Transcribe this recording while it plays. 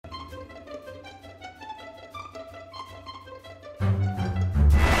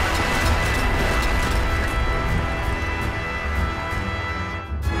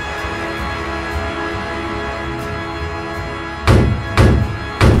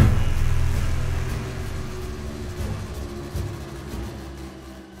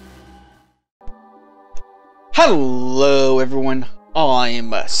Hello everyone,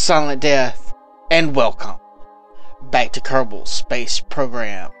 I'm Silent Death, and welcome back to Kerbal Space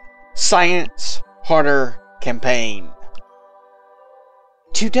Program Science Harder Campaign.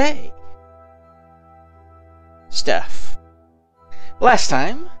 Today, stuff. Last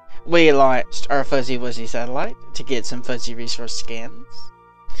time, we launched our Fuzzy Wuzzy satellite to get some fuzzy resource scans.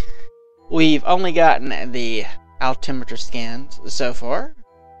 We've only gotten the altimeter scans so far.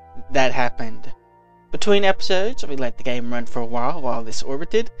 That happened between episodes. We let the game run for a while this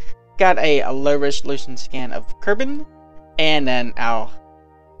orbited. Got a low resolution scan of Kerbal and an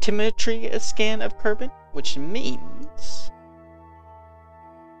altimetry scan of Kerbal, which means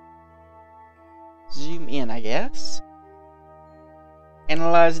zoom in, I guess.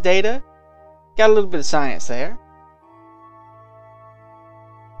 Analyze data. Got a little bit of science there.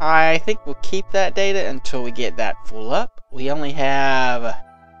 I think we'll keep that data until we get that full up. We only have,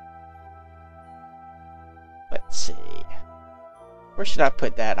 let's see, where should I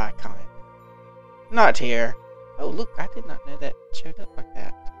put that icon? Not here. Oh look, I did not know that showed up like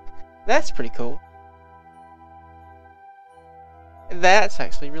that. That's pretty cool. That's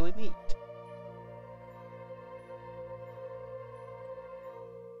actually really neat.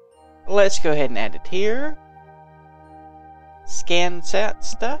 Let's go ahead and add it here. Scan set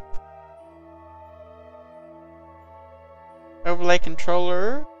stuff. Overlay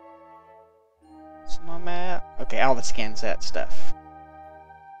controller. Small map. Okay, all the scan set stuff.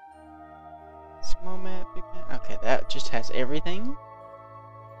 Small map, big map. Okay, that just has everything.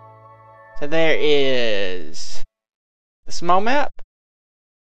 So there is the small map.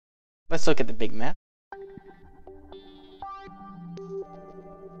 Let's look at the big map.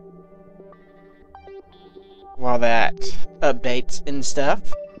 While that updates and stuff.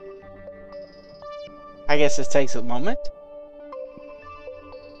 I guess this takes a moment.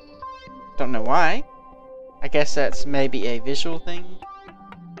 Don't know why. I guess that's maybe a visual thing.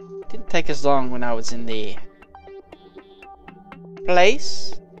 Didn't take as long when I was in the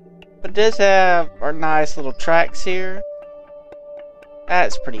place. But it does have our nice little tracks here.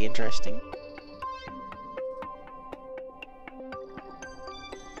 That's pretty interesting.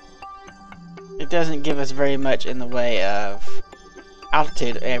 It doesn't give us very much in the way of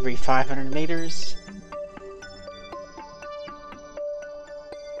altitude every 500 meters.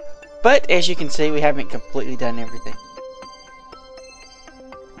 But as you can see, we haven't completely done everything.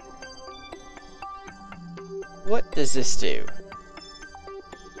 What does this do?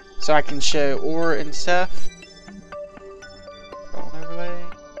 So I can show ore and stuff. Overlay.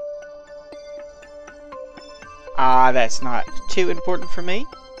 That's not too important for me.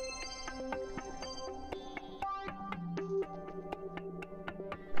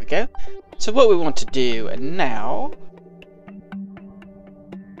 There we go. So what we want to do now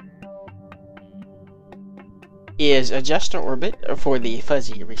is adjust our orbit for the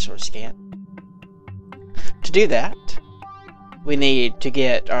fuzzy resource scan. To do that, we need to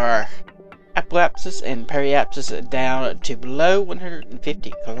get our apoapsis and periapsis down to below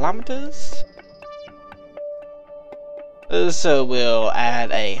 150 kilometers. So we'll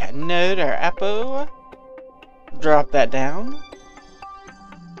add a node, our apo, drop that down.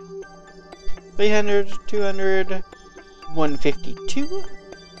 300, 200, 152.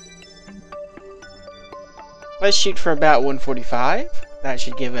 Let's shoot for about 145. That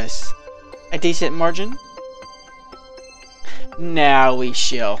should give us a decent margin. Now we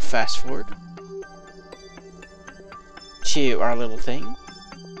shall fast forward to our little thing.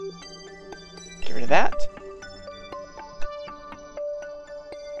 Get rid of that.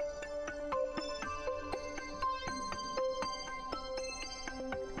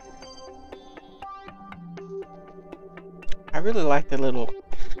 I really like the little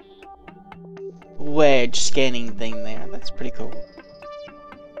wedge scanning thing there. That's pretty cool.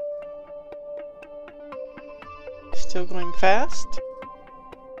 Still going fast.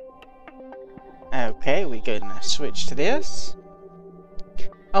 Okay, we go and switch to this.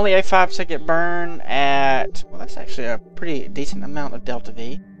 Only a 5-second burn at, well, that's actually a pretty decent amount of delta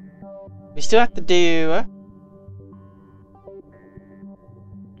V. We still have to do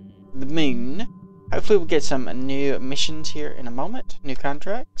the moon. Hopefully we'll get some new missions here in a moment. New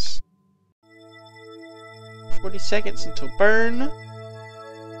contracts. 40 seconds until burn.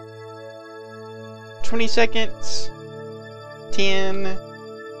 20 seconds. 10.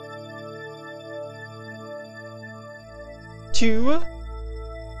 2.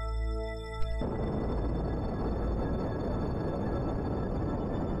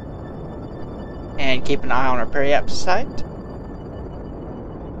 And keep an eye on our periapsis site.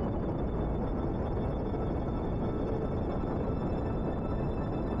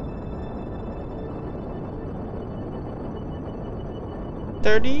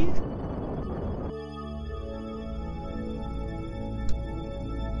 30.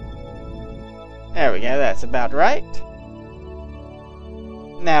 There we go, that's about right.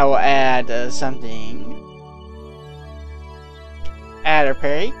 Now we'll add something. Add or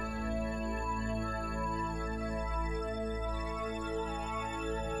parry.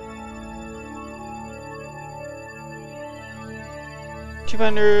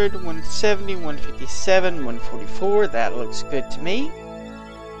 $200, 170, 157, 144. That looks good to me.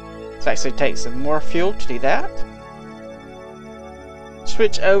 Let's actually take some more fuel to do that.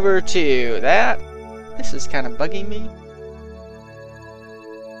 Switch over to that. This is kind of bugging me.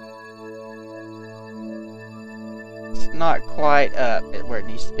 It's not quite up at where it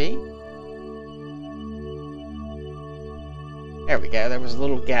needs to be. There we go. There was a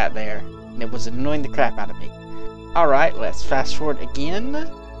little gap there, and it was annoying the crap out of me. Alright, let's fast forward again.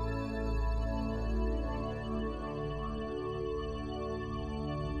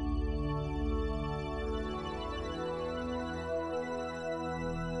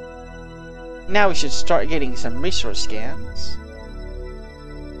 Now we should start getting some resource scans.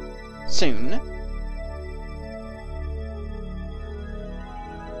 Soon.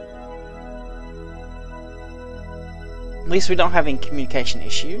 At least we don't have any communication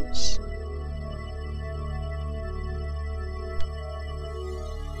issues.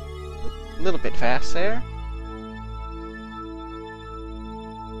 A little bit fast there.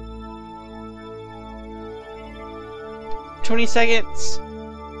 $20 seconds.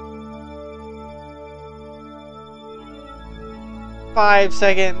 5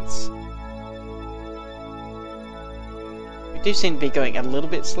 seconds. We do seem to be going a little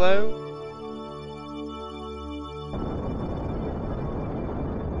bit slow.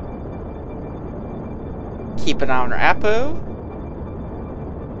 Keep an eye on our APO.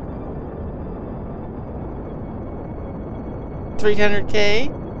 $300K.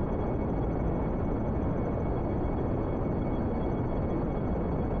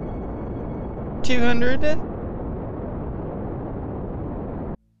 $200.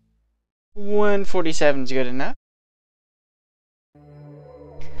 147 is good enough.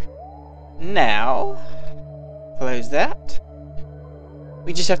 Now, close that.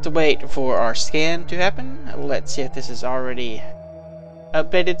 We just have to wait for our scan to happen. Let's see if this is already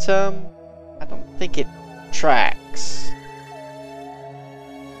updated some. I don't think it tracks.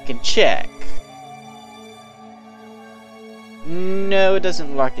 You can check. No, it doesn't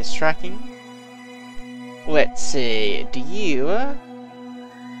look like it's tracking. Let's see. Do you...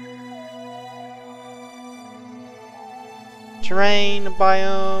 terrain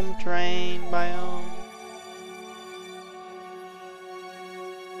biome, terrain biome.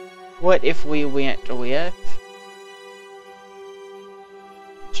 What if we went with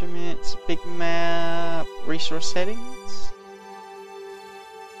instruments, big map, resource settings?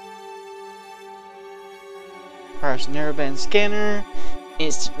 Requires narrowband scanner,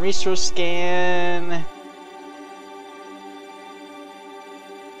 instant resource scan.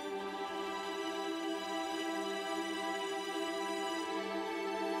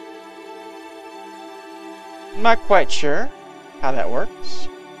 I'm not quite sure how that works.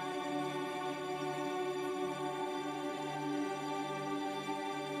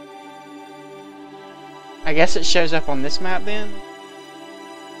 I guess it shows up on this map then?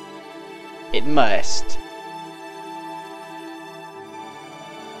 It must.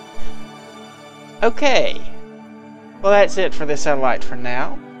 Okay. Well, that's it for this satellite for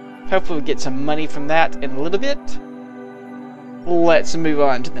now. Hopefully we'll get some money from that in a little bit. Let's move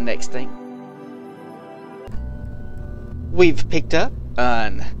on to the next thing. We've picked up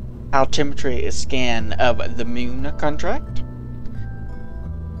an altimetry scan of the moon contract.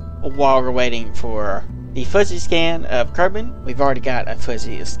 While we're waiting for the fuzzy scan of carbon, we've already got a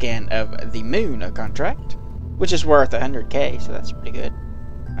fuzzy scan of the moon contract, which is worth 100K, so that's pretty good,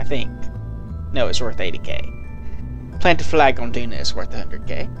 I think. No, it's worth 80K. Plant a flag on Duna is worth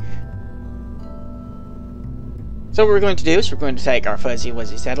 100K. So what we're going to do is we're going to take our fuzzy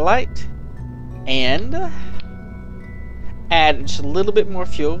wuzzy satellite and add just a little bit more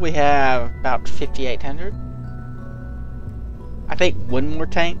fuel. We have about 5,800. I think one more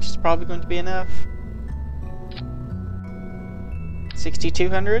tank is probably going to be enough.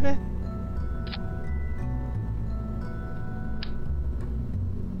 6,200.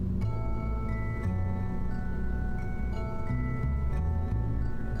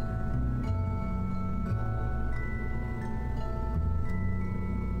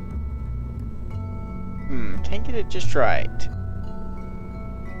 Can't get it just right.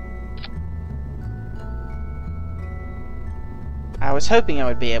 I was hoping I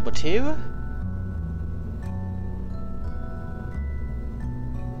would be able to.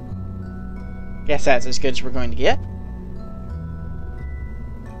 Guess that's as good as we're going to get.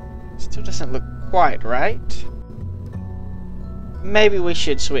 Still doesn't look quite right. Maybe we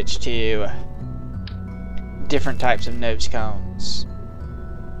should switch to different types of nose cones.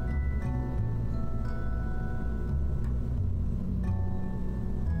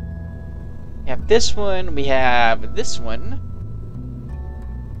 We have this one, we have this one.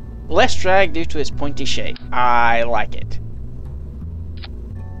 Less drag due to its pointy shape. I like it.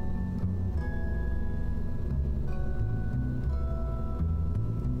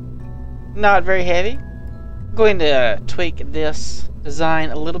 Not very heavy. I'm going to tweak this design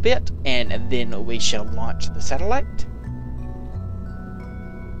a little bit, and then we shall launch the satellite.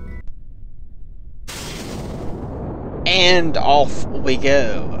 And off we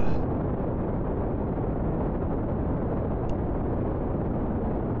go.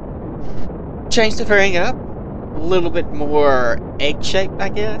 Change the fairing up. A little bit more egg-shaped, I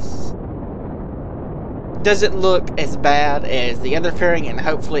guess. Doesn't look as bad as the other fairing, and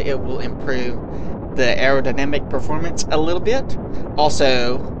hopefully it will improve the aerodynamic performance a little bit.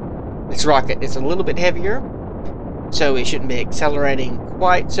 Also, this rocket is a little bit heavier, so we shouldn't be accelerating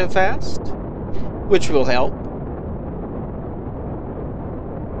quite so fast, which will help.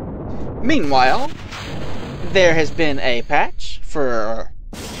 Meanwhile, there has been a patch for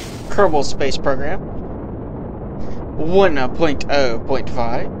Kerbal Space Program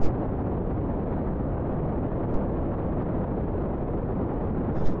 1.0.5.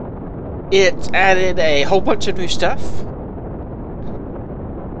 It's added a whole bunch of new stuff.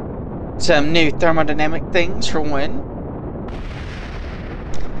 Some new thermodynamic things for one.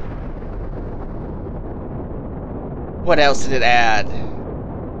 What else did it add?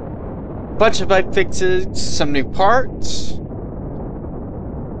 Bunch of bug fixes, some new parts.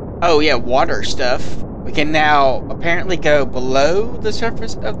 Oh yeah, water stuff. We can now apparently go below the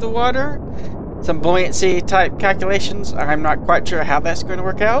surface of the water. Some buoyancy type calculations. I'm not quite sure how that's going to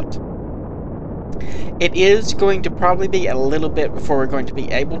work out. It is going to probably be a little bit before we're going to be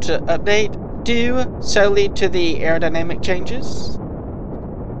able to update, due solely to the aerodynamic changes.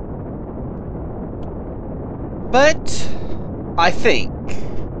 But I think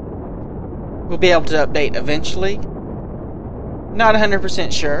we'll be able to update eventually. Not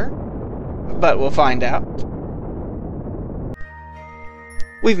 100% sure, but we'll find out.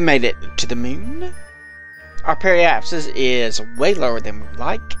 We've made it to the moon. Our periapsis is way lower than we'd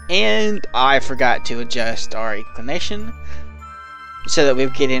like, and I forgot to adjust our inclination so that we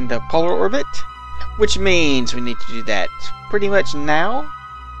get into polar orbit, which means we need to do that pretty much now,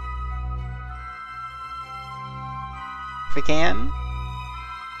 if we can.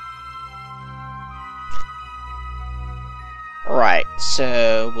 Right,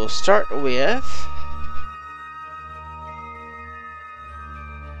 so we'll start with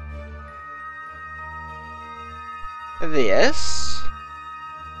this.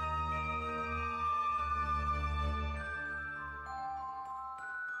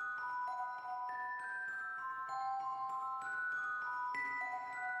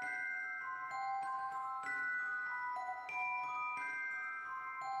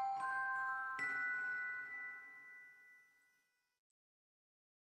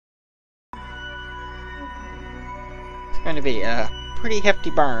 It's going to be a pretty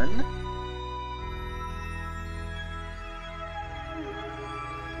hefty burn.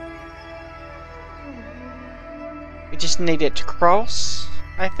 We just need it to cross,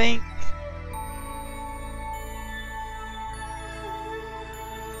 I think.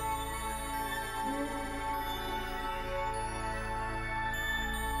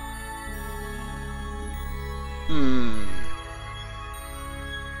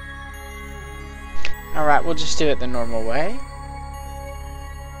 Alright, we'll just do it the normal way.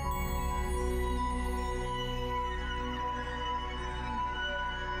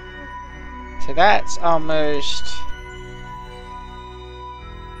 So that's almost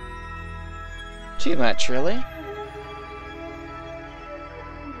too much, really.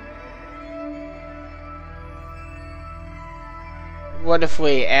 What if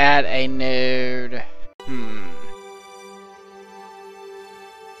we add a node?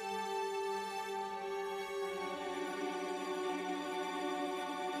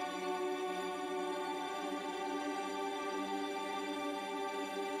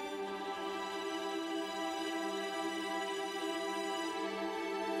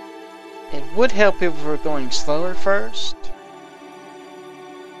 It would help if we were going slower first.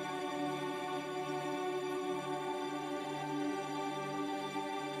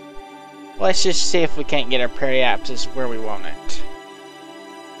 Let's just see if we can't get our periapsis where we want it.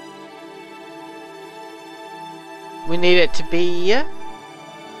 We need it to be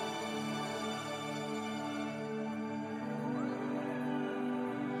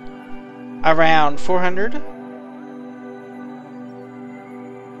around 400.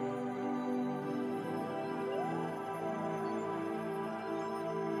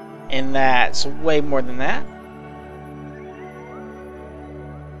 And that's way more than that.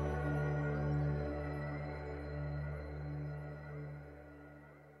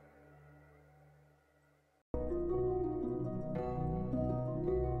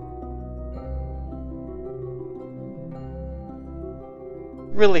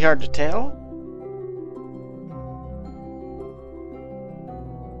 Really hard to tell.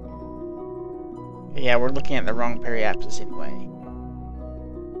 Yeah, we're looking at the wrong periapsis anyway.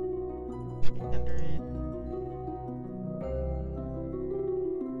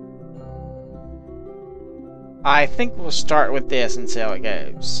 I think we'll start with this and see how it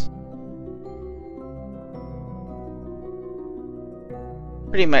goes.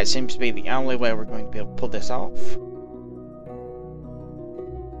 Pretty much seems to be the only way we're going to be able to pull this off.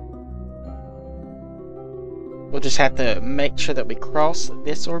 We'll just have to make sure that we cross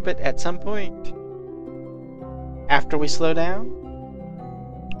this orbit at some point after we slow down.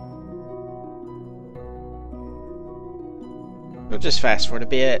 We'll just fast forward a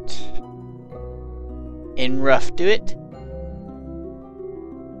bit and rough do it.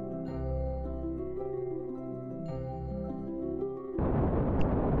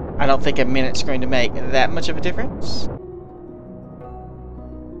 I don't think a minute's going to make that much of a difference.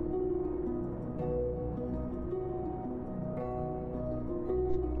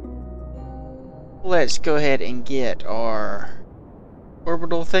 Let's go ahead and get our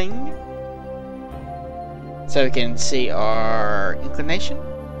orbital thing so we can see our inclination.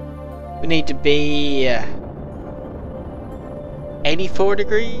 We need to be 84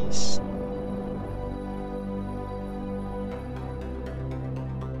 degrees.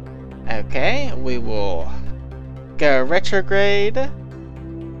 Okay, we will go retrograde.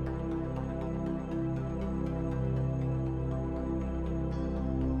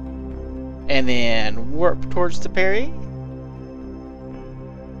 And then warp towards the peri.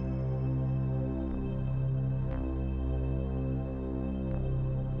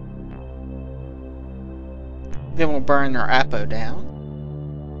 Then we'll burn our apo down.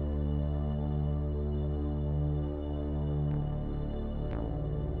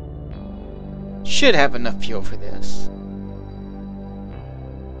 Should have enough fuel for this.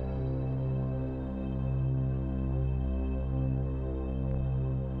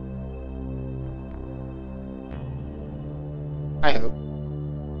 I hope.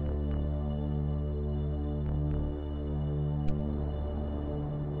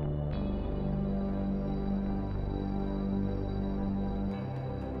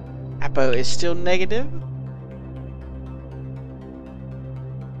 Apo is still negative.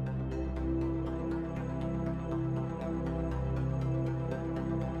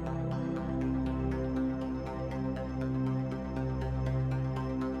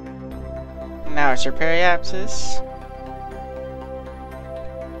 Now it's our periapsis.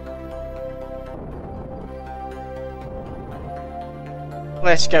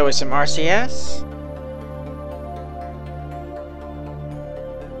 Let's go with some RCS.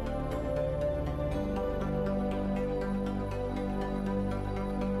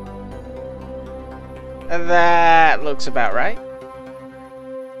 That looks about right.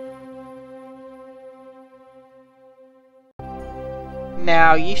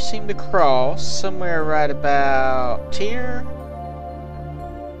 Now you seem to cross somewhere right about here.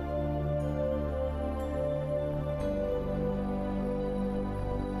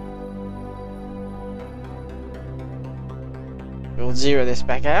 We'll zero this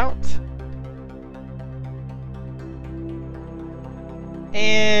back out.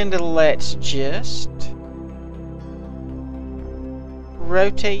 And let's just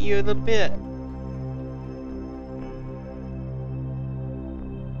rotate you a little bit.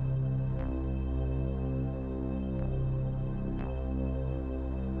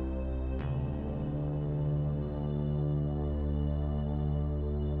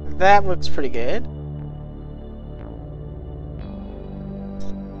 That looks pretty good.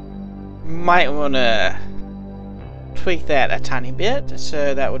 Might want to tweak that a tiny bit,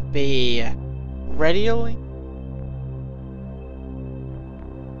 so that would be radially.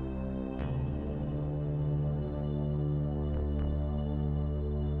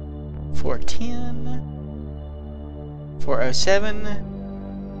 .410, 407,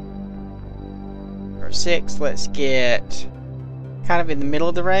 406. Let's get kind of in the middle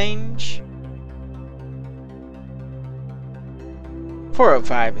of the range.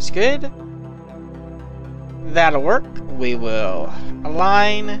 405 is good. That'll work. We will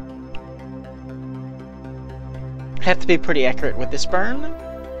align. Have to be pretty accurate with this burn.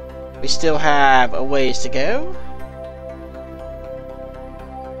 We still have a ways to go.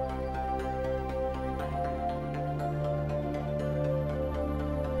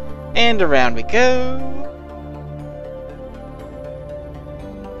 And around we go.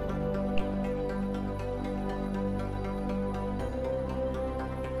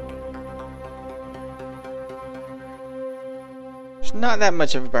 There's not that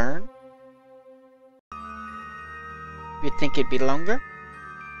much of a burn. You'd think it'd be longer.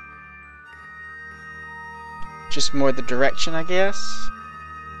 Just more the direction, I guess.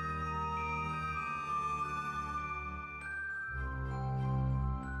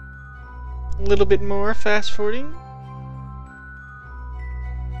 A little bit more fast forwarding.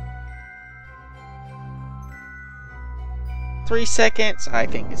 Three seconds, I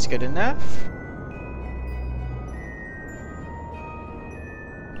think it's good enough.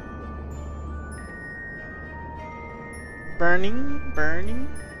 Burning, burning.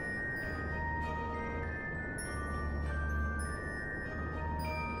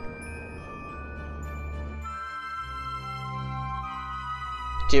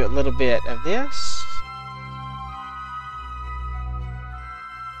 Do a little bit of this.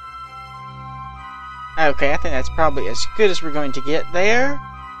 Okay, I think that's probably as good as we're going to get there.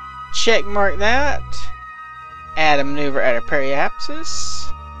 Check mark that. Add a maneuver at a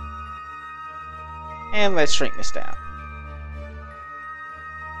periapsis. And let's shrink this down.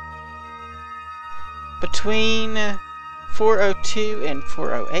 Between 402 and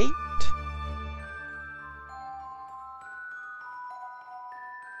 408.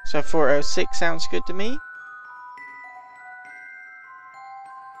 So 406 sounds good to me.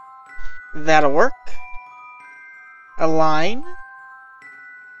 That'll work. Align.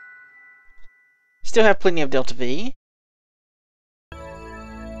 Still have plenty of delta V.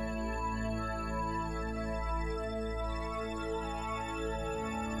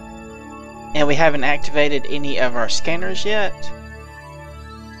 And we haven't activated any of our scanners yet.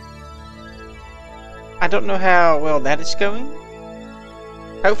 I don't know how well that is going.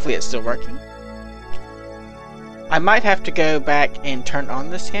 Hopefully it's still working. I might have to go back and turn on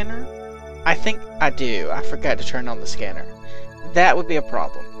the scanner. I think I do. I forgot to turn on the scanner. That would be a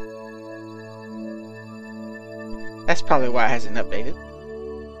problem. That's probably why it hasn't updated.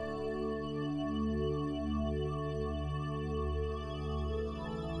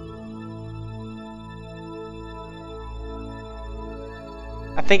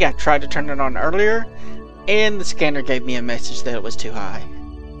 I think I tried to turn it on earlier, and the scanner gave me a message that it was too high.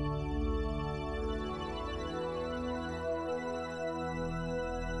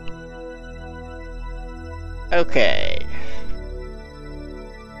 Okay.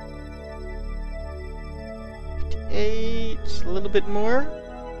 58, a little bit more.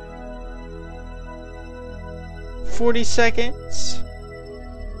 40 seconds.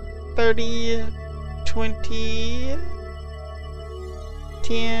 30, 20,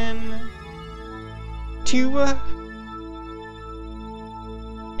 10, 2,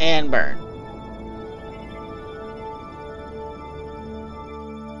 and burn.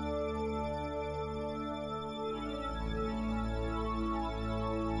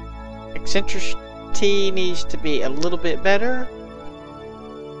 Eccentricity needs to be a little bit better.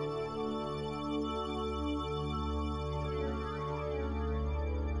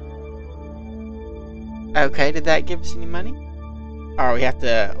 Okay, did that give us any money? Or we have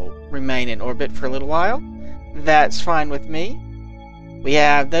to remain in orbit for a little while. That's fine with me. We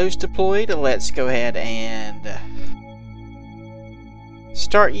have those deployed. Let's go ahead and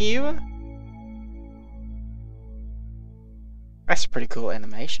start you. That's a pretty cool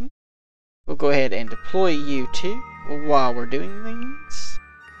animation. We'll go ahead and deploy you too while we're doing things.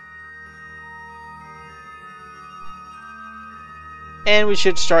 And we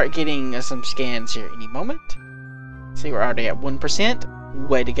should start getting some scans here any moment. See, we're already at 1%.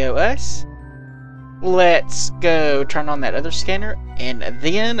 Way to go, us. Let's go turn on that other scanner and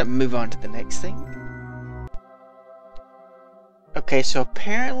then move on to the next thing. Okay, so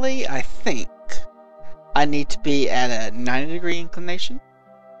apparently I think I need to be at a 90-degree inclination.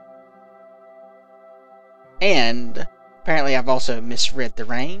 And apparently I've also misread the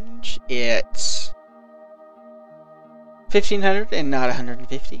range. It's 1,500 and not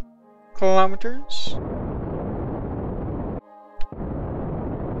 150 kilometers.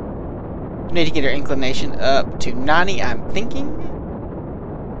 We need to get our inclination up to 90, I'm thinking.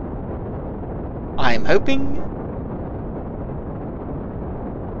 I'm hoping.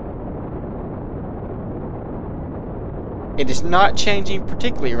 It is not changing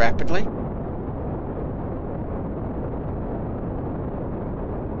particularly rapidly.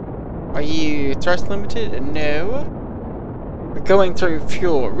 Are you thrust limited? No. We're going through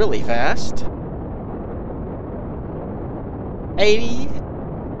fuel really fast. 80.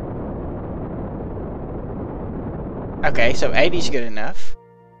 Okay, so 80 is good enough.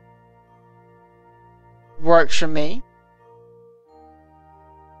 Works for me.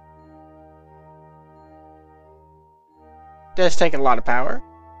 Does take a lot of power.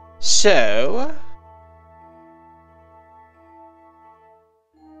 So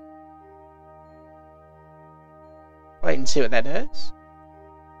wait and see what that does.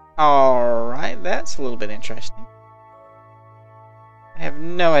 Alright, that's a little bit interesting. I have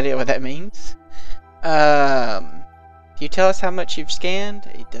no idea what that means. Do you tell us how much you've scanned?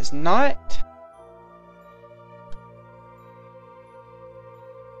 It does not.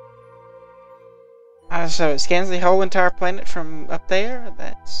 So it scans the whole entire planet from up there?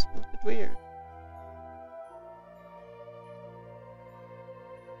 That's a little bit weird.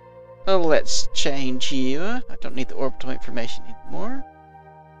 Oh, let's change you. I don't need the orbital information anymore.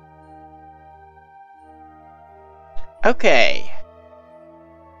 Okay.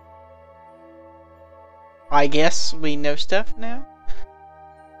 I guess we know stuff now.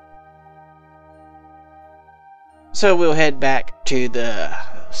 So we'll head back to the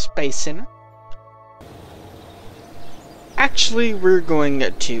Space Center. Actually, we're going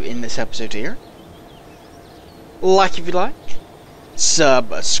to end this episode here. Like if you like.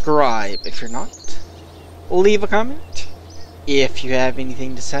 Subscribe if you're not. Leave a comment if you have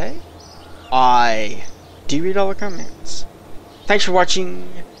anything to say. I do read all the comments. Thanks for watching,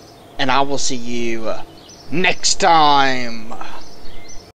 and I will see you next time.